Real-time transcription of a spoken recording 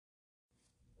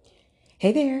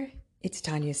Hey there, it's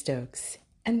Tanya Stokes,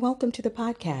 and welcome to the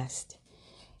podcast.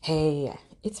 Hey,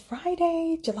 it's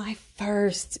Friday, July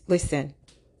 1st. Listen,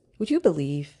 would you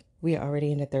believe we are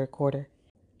already in the third quarter?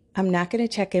 I'm not going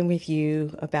to check in with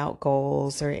you about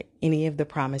goals or any of the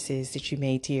promises that you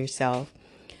made to yourself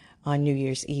on New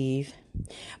Year's Eve,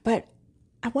 but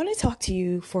I want to talk to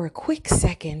you for a quick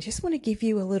second. Just want to give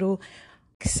you a little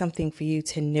something for you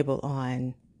to nibble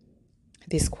on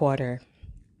this quarter.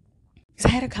 So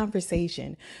I had a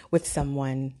conversation with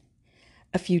someone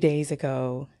a few days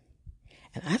ago,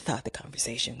 and I thought the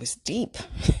conversation was deep,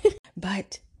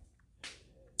 but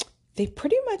they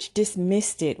pretty much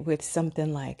dismissed it with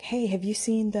something like, hey, have you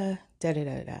seen the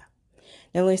da-da-da-da?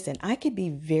 Now listen, I could be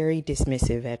very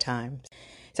dismissive at times.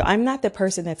 So I'm not the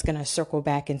person that's going to circle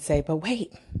back and say, but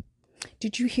wait,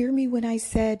 did you hear me when I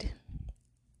said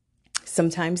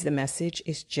sometimes the message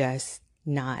is just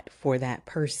not for that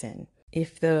person?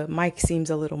 If the mic seems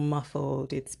a little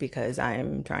muffled, it's because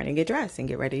I'm trying to get dressed and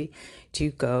get ready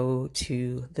to go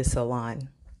to the salon.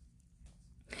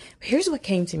 Here's what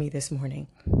came to me this morning.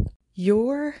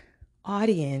 Your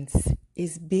audience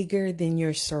is bigger than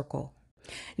your circle.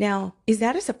 Now, is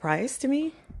that a surprise to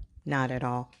me? Not at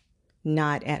all.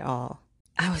 Not at all.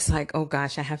 I was like, oh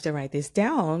gosh, I have to write this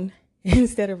down.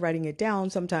 Instead of writing it down,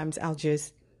 sometimes I'll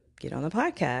just get on the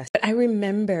podcast. But I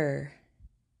remember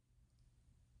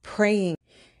praying,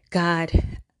 God,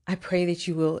 I pray that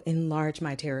you will enlarge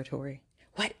my territory.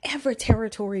 Whatever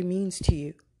territory means to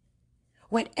you,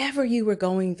 whatever you were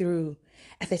going through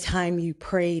at the time you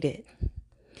prayed it.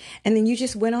 And then you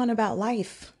just went on about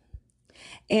life.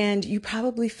 And you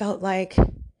probably felt like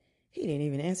he didn't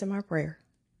even answer my prayer.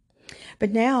 But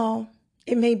now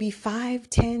it may be 5,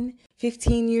 10,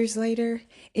 15 years later.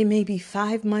 It may be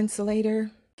 5 months later.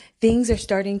 Things are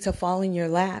starting to fall in your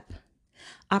lap.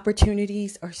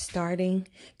 Opportunities are starting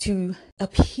to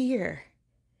appear.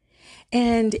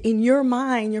 And in your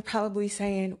mind, you're probably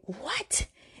saying, what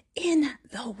in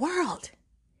the world?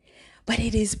 But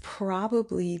it is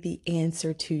probably the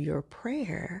answer to your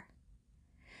prayer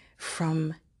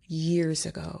from years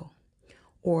ago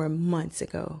or months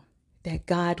ago, that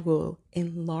God will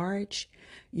enlarge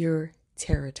your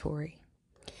territory.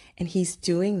 And he's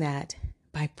doing that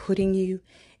by putting you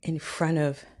in front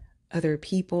of other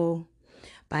people,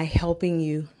 by helping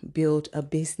you build a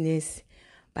business,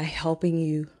 by helping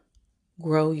you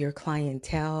grow your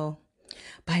clientele,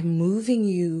 by moving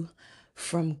you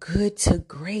from good to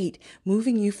great,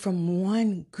 moving you from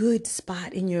one good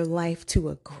spot in your life to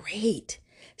a great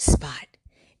spot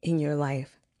in your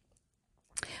life.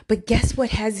 But guess what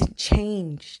hasn't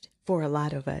changed for a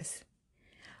lot of us?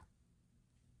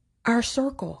 Our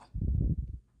circle.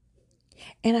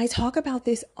 And I talk about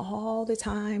this all the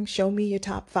time. Show me your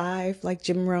top 5, like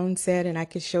Jim Rohn said, and I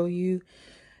could show you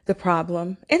the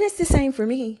problem. And it's the same for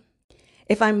me.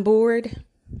 If I'm bored,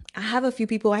 I have a few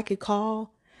people I could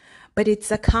call, but it's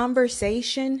a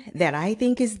conversation that I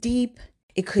think is deep.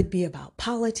 It could be about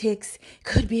politics. It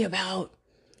could be about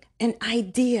an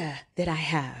idea that I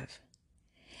have.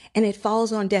 And it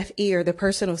falls on deaf ear. The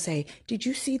person will say, did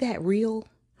you see that reel?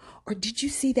 Or did you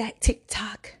see that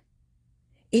TikTok?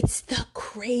 It's the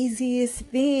craziest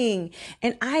thing.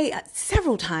 And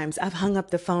several times I've hung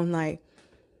up the phone like,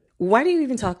 why do you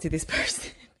even talk to this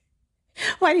person?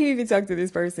 Why do you even talk to this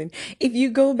person? If you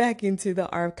go back into the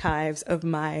archives of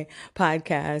my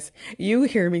podcast, you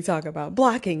hear me talk about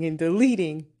blocking and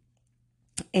deleting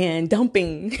and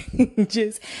dumping.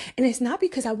 And it's not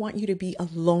because I want you to be a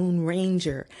lone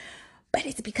ranger, but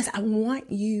it's because I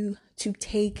want you to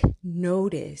take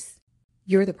notice.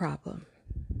 You're the problem.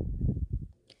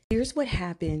 Here's what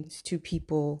happens to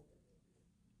people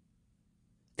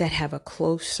that have a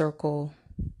close circle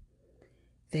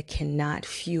that cannot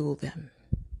fuel them.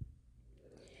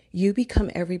 You become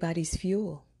everybody's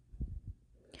fuel.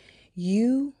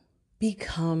 You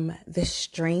become the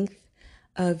strength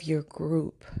of your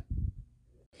group.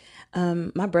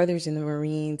 My brother's in the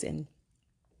Marines, and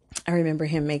I remember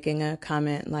him making a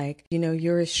comment like,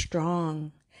 you're as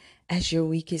strong as your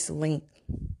weakest link.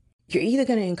 You're either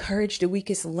going to encourage the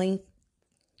weakest link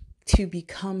to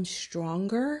become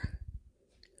stronger,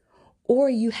 or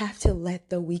you have to let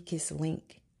the weakest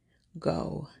link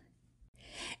go.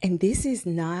 And this is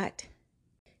not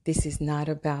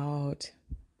about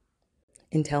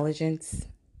intelligence.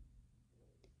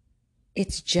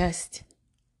 It's just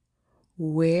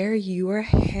where you are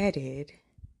headed.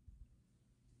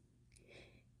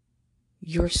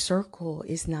 Your circle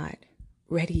is not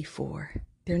ready for.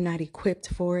 They're not equipped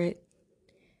for it.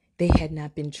 They had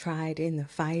not been tried in the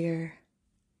fire.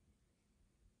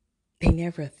 They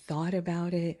never thought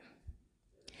about it.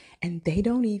 and they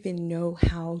don't even know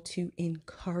how to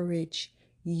encourage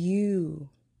you.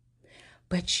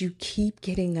 But you keep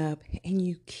getting up and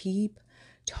you keep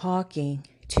talking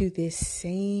to this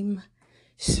same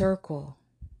circle.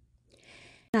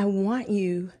 I want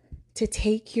you to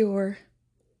take your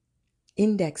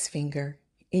index finger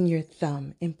in your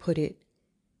thumb and put it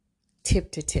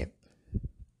tip to tip.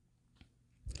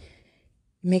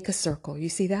 Make a circle. You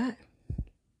see that?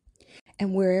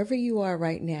 And wherever you are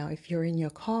right now, if you're in your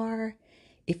car,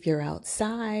 if you're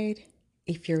outside,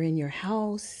 if you're in your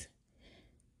house,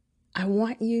 I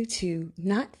want you to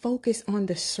not focus on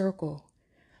the circle,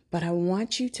 but I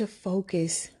want you to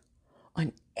focus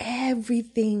on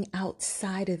everything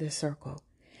outside of the circle.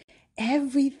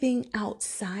 Everything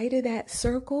outside of that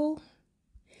circle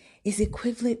is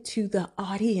equivalent to the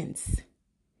audience.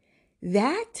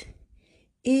 That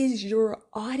is your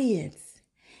audience.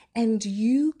 And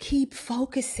you keep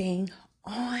focusing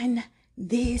on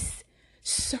this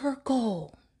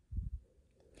circle.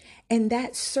 And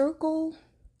that circle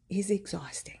is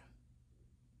exhausting.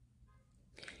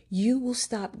 You will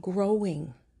stop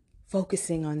growing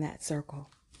focusing on that circle.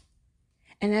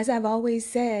 And as I've always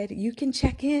said, you can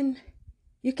check in.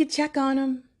 You can check on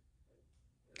them.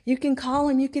 You can call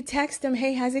them. You can text them.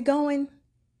 Hey, how's it going?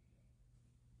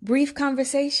 Brief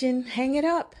conversation. Hang it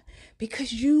up.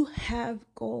 Because you have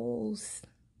goals.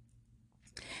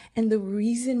 And the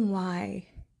reason why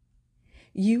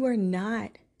you are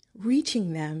not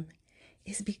reaching them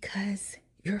is because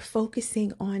you're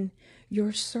focusing on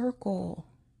your circle.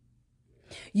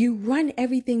 You run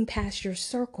everything past your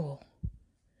circle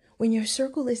when your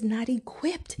circle is not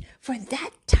equipped for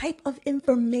that type of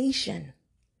information.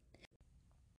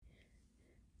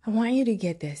 I want you to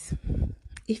get this.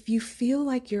 If you feel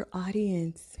like your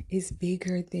audience is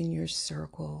bigger than your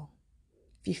circle,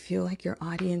 if you feel like your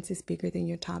audience is bigger than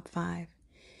your top 5,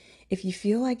 if you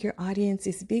feel like your audience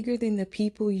is bigger than the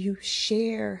people you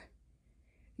share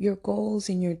your goals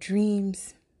and your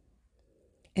dreams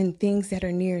and things that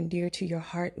are near and dear to your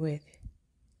heart with,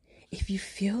 if you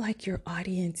feel like your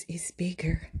audience is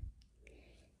bigger,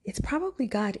 it's probably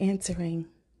God answering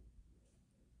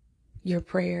your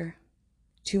prayer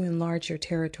to enlarge your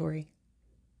territory.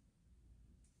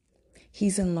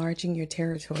 He's enlarging your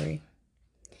territory.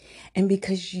 And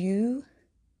because you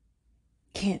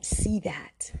can't see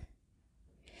that,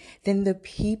 then the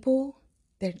people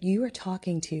that you are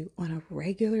talking to on a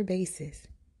regular basis,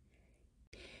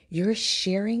 you're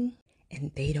sharing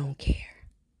and they don't care.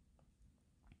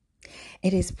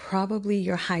 It is probably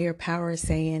your higher power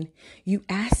saying, you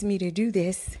asked me to do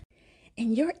this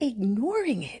and you're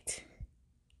ignoring it.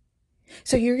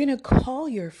 So you're going to call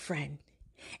your friend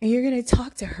and you're going to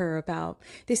talk to her about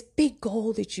this big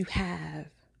goal that you have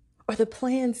or the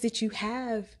plans that you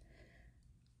have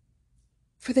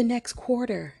for the next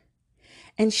quarter.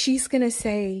 And she's going to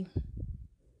say,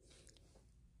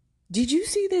 did you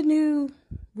see the new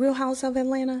Real House of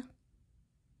Atlanta?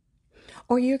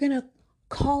 Or you're going to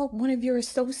call one of your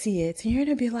associates and you're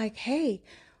going to be like, hey,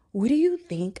 what do you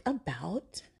think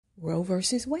about Roe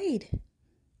versus Wade?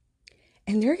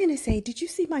 And they're going to say, did you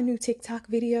see my new TikTok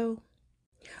video?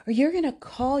 Or you're going to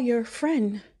call your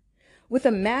friend with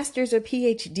a master's or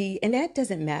PhD, and that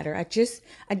doesn't matter.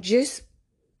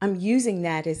 I'm using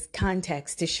that as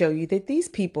context to show you that these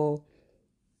people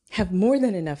have more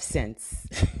than enough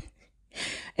sense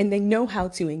and they know how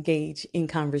to engage in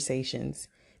conversations.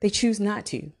 They choose not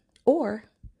to. Or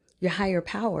your higher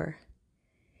power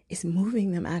is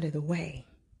moving them out of the way.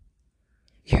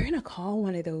 You're going to call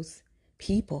one of those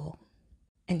people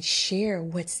and share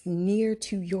what's near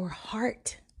to your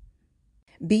heart.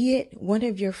 Be it one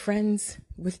of your friends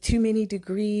with too many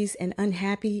degrees and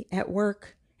unhappy at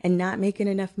work and not making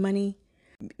enough money.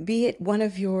 Be it one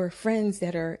of your friends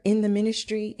that are in the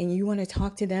ministry and you want to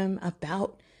talk to them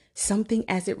about something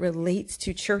as it relates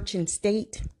to church and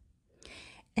state.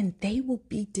 And they will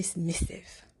be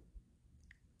dismissive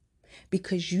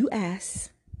because you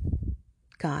asked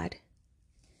God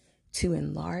to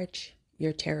enlarge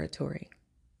your territory.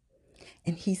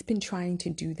 And he's been trying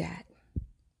to do that.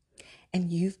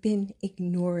 And you've been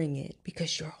ignoring it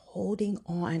because you're holding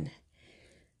on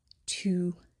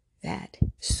to that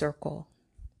circle.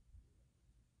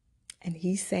 And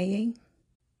he's saying,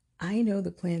 I know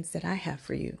the plans that I have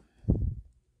for you.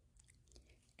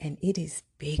 And it is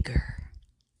bigger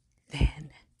than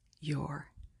your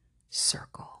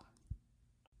circle.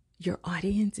 Your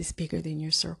audience is bigger than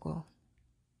your circle.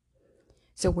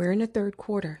 So we're in the third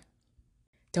quarter.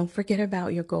 Don't forget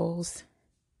about your goals.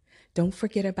 Don't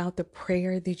forget about the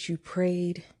prayer that you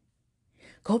prayed.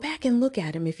 Go back and look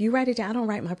at them. If you write it down, I don't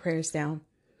write my prayers down.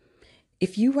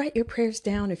 If you write your prayers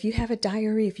down, if you have a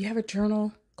diary, if you have a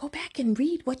journal, go back and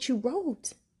read what you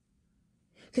wrote.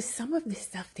 Because some of the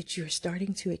stuff that you're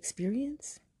starting to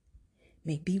experience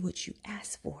may be what you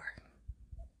asked for.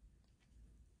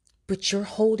 But you're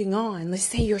holding on. Let's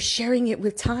say you're sharing it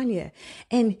with Tanya.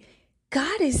 And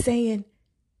God is saying,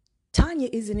 Tanya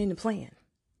isn't in the plan.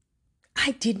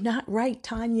 I did not write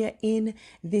Tanya in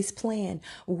this plan.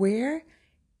 Where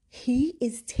he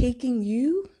is taking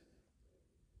you,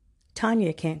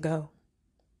 Tanya can't go.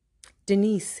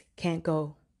 Denise can't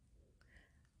go.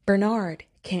 Bernard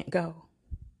can't go.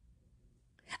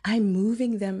 I'm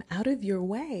moving them out of your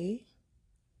way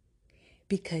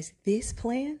because this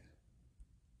plan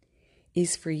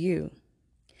is for you.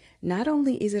 Not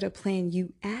only is it a plan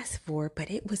you asked for,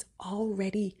 but it was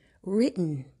already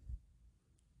written.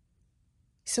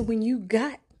 So when you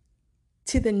got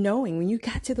to the knowing, when you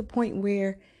got to the point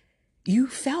where you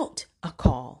felt a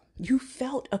call, you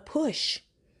felt a push,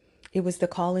 it was the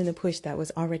call and the push that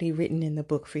was already written in the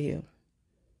book for you.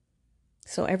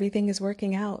 So everything is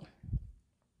working out.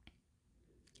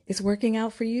 It's working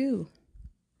out for you.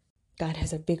 God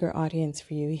has a bigger audience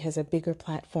for you. He has a bigger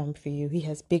platform for you. He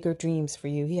has bigger dreams for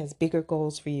you. He has bigger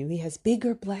goals for you. He has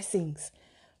bigger blessings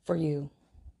for you.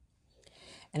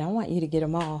 And I want you to get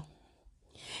them all.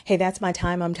 Hey, that's my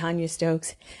time. I'm Tanya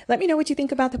Stokes. Let me know what you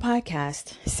think about the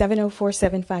podcast.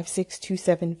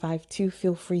 704-756-2752.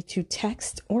 Feel free to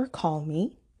text or call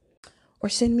me or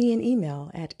send me an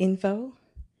email at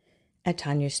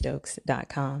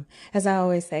info@tanyastokes.com. As I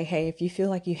always say, hey, if you feel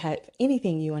like you have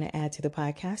anything you want to add to the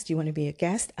podcast, you want to be a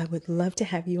guest, I would love to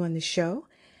have you on the show.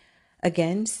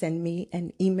 Again, send me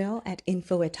an email at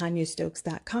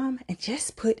info@tanyastokes.com and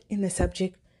just put in the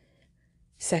subject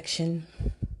section,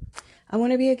 I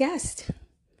want to be a guest.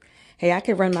 Hey, I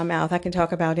can run my mouth. I can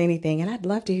talk about anything, and I'd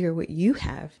love to hear what you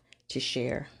have to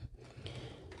share.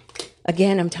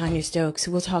 Again, I'm Tanya Stokes.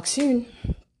 We'll talk soon.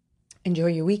 Enjoy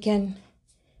your weekend.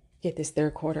 Get this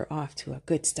third quarter off to a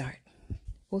good start.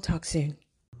 We'll talk soon.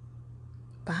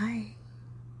 Bye.